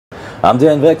I'm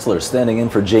Dan Vexler, standing in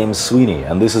for James Sweeney,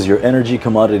 and this is your Energy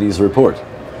Commodities Report.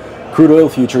 Crude oil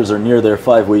futures are near their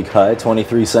 5-week high,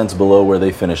 23 cents below where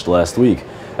they finished last week,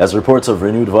 as reports of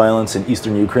renewed violence in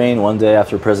eastern Ukraine one day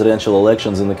after presidential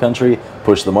elections in the country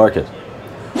push the market.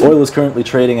 Oil is currently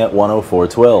trading at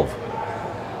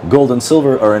 $104.12. Gold and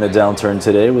silver are in a downturn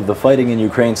today, with the fighting in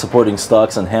Ukraine supporting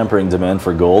stocks and hampering demand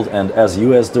for gold, and as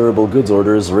U.S. durable goods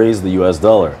orders raise the U.S.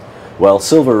 dollar, while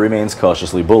silver remains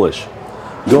cautiously bullish.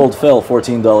 Gold fell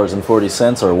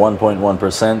 $14.40 or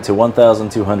 1.1% to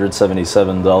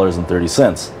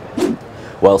 $1,277.30,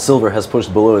 while silver has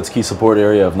pushed below its key support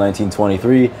area of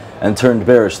 1923 and turned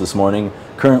bearish this morning,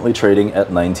 currently trading at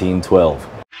 1912.